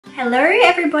Hello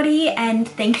everybody, and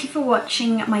thank you for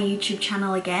watching my YouTube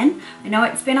channel again. I know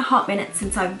it's been a hot minute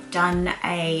since I've done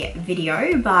a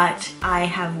video, but I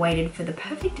have waited for the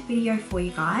perfect video for you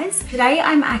guys. Today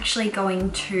I'm actually going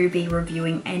to be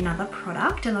reviewing another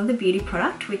product, another beauty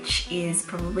product, which is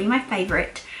probably my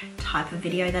favorite type of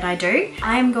video that I do.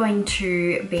 I'm going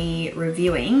to be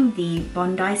reviewing the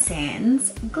Bondi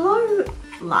Sands GLO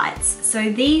Lights.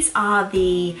 So these are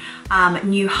the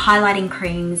new highlighting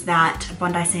creams that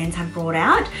Bondi Sands have brought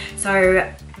out.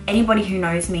 So anybody who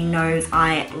knows me knows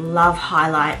I love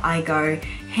highlight. I go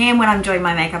ham when I'm doing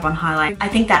my makeup on highlight. I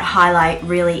think that highlight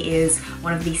really is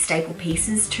one of the staple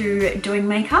pieces to doing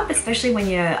makeup, especially when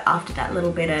you're after that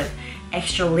little bit of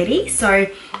extra liddy. So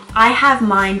I have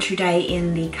mine today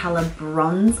in the color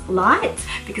Bronze Lights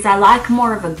because I like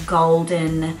more of a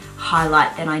golden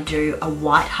highlight than I do a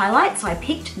white highlight. So I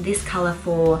picked this color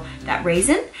for that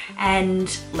reason,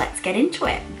 and let's get into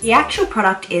it. The actual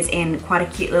product is in quite a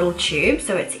cute little tube.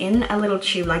 So it's in a little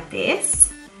tube like this.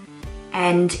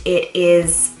 And it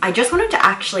is, I just wanted to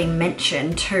actually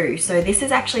mention too, so this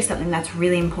is actually something that's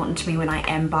really important to me when I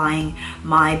am buying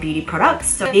my beauty products.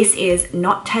 So this is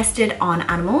not tested on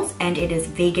animals and it is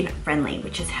vegan friendly,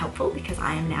 which is helpful because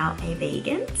I am now a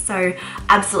vegan. So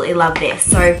absolutely love this.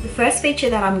 So the first feature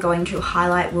that I'm going to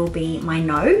highlight will be my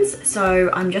nose. So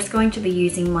I'm just going to be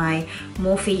using my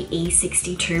Morphe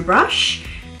E62 brush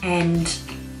and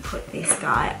put this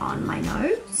guy on my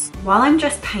nose. While I'm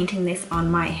just painting this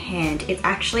on my hand, it's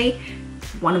actually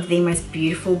one of the most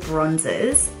beautiful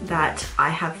bronzers that I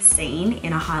have seen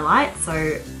in a highlight,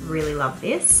 so really love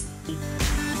this.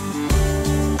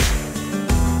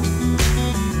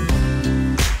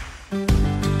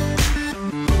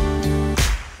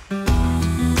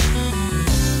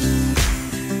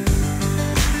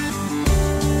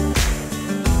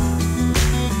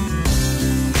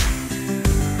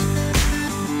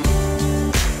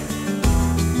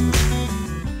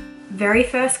 Very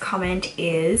first comment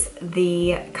is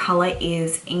the color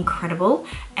is incredible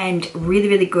and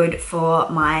really good for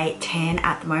my tan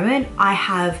at the moment. I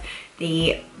have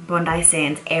the Bondi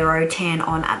Sands Aero Tan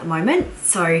on at the moment,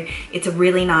 so it's a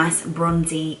really nice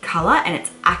bronzy color and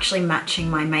it's actually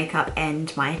matching my makeup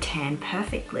and my tan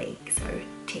perfectly, so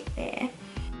tick there.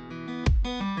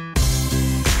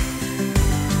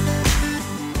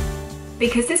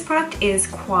 Because this product is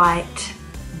quite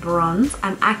bronze,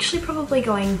 I'm actually probably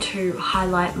going to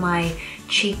highlight my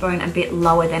cheekbone a bit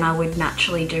lower than I would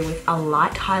naturally do with a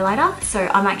light highlighter. So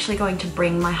I'm actually going to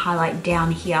bring my highlight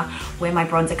down here where my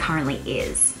bronzer currently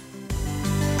is.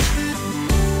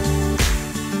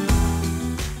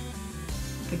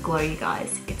 The glow, you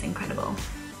guys, it's incredible.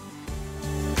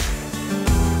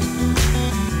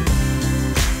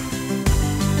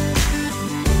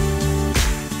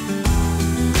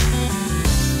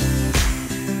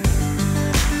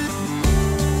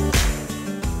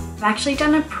 I've actually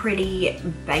done a pretty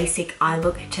basic eye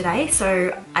look today,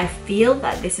 so I feel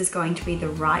that this is going to be the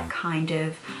right kind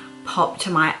of pop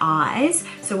to my eyes.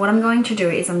 So what I'm going to do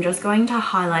is I'm just going to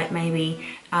highlight maybe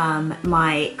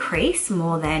my crease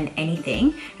more than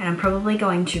anything, and I'm probably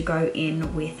going to go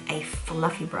in with a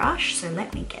fluffy brush, so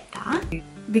let me get that.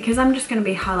 Because I'm just going to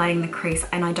be highlighting the crease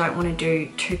and I don't want to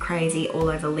do too crazy all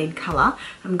over lid color,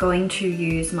 I'm going to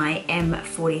use my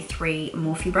M43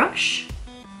 Morphe brush.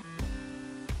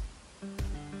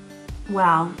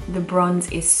 Wow, the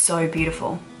bronze is so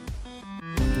beautiful.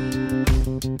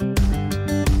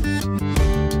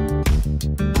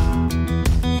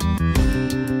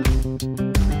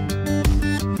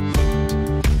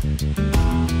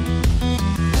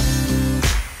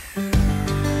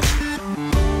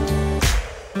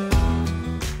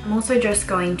 I'm also just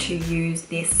going to use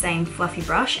this same fluffy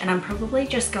brush, and I'm probably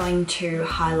just going to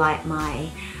highlight my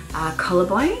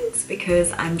collarbones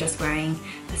because I'm just wearing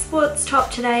a sports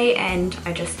top today and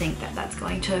I just think that that's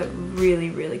going to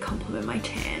really complement my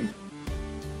tan.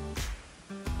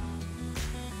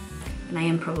 And I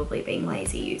am probably being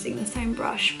lazy using the same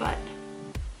brush, but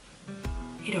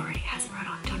it already has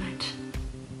product on it.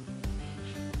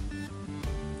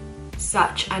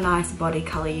 Such a nice body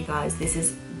color, you guys. This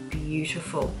is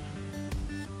beautiful.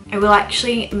 I will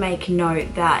actually make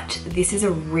note that this is a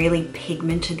really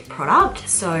pigmented product.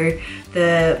 So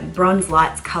the Bronze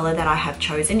Lights color that I have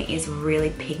chosen is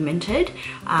really pigmented.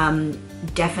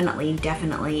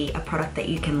 Definitely a product that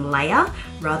you can layer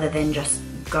rather than just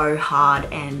go hard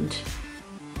and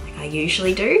like I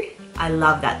usually do. I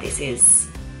love that this is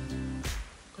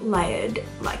layered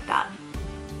like that.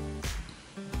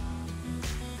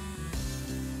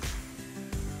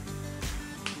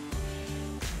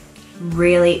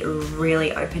 Really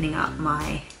opening up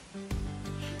my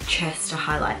chest to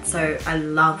highlight. So I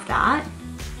love that.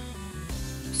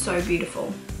 So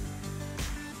beautiful.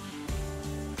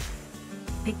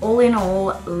 All in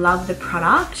all, love the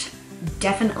product.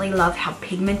 Definitely love how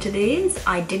pigmented it is.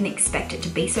 I didn't expect it to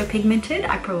be so pigmented.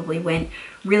 I probably went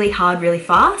really hard, really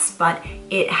fast, but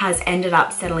it has ended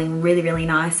up settling really, really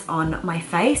nice on my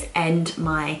face and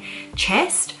my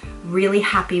chest. Really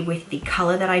happy with the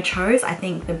color that I chose. I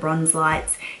think the Bronze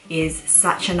Lights is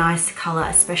such a nice color,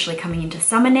 especially coming into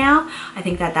summer now. I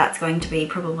think that that's going to be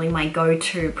probably my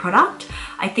go-to product.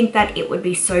 I think that it would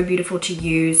be so beautiful to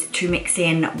use to mix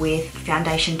in with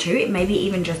foundation too. Maybe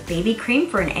even just BB cream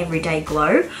for an everyday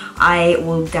glow. I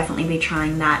will definitely be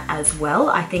trying that as well.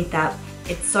 I think that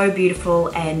it's so beautiful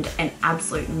and an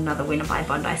absolute another winner by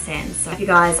Bondi Sands. So if you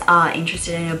guys are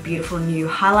interested in a beautiful new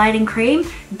highlighting cream,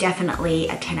 definitely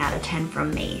a 10 out of 10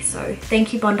 from me. So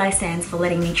thank you Bondi Sands for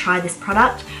letting me try this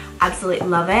product. Absolutely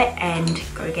love it, and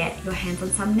go get your hands on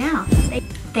some now.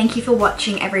 Thank you for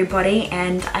watching everybody,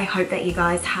 and I hope that you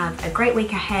guys have a great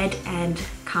week ahead and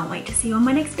can't wait to see you on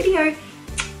my next video.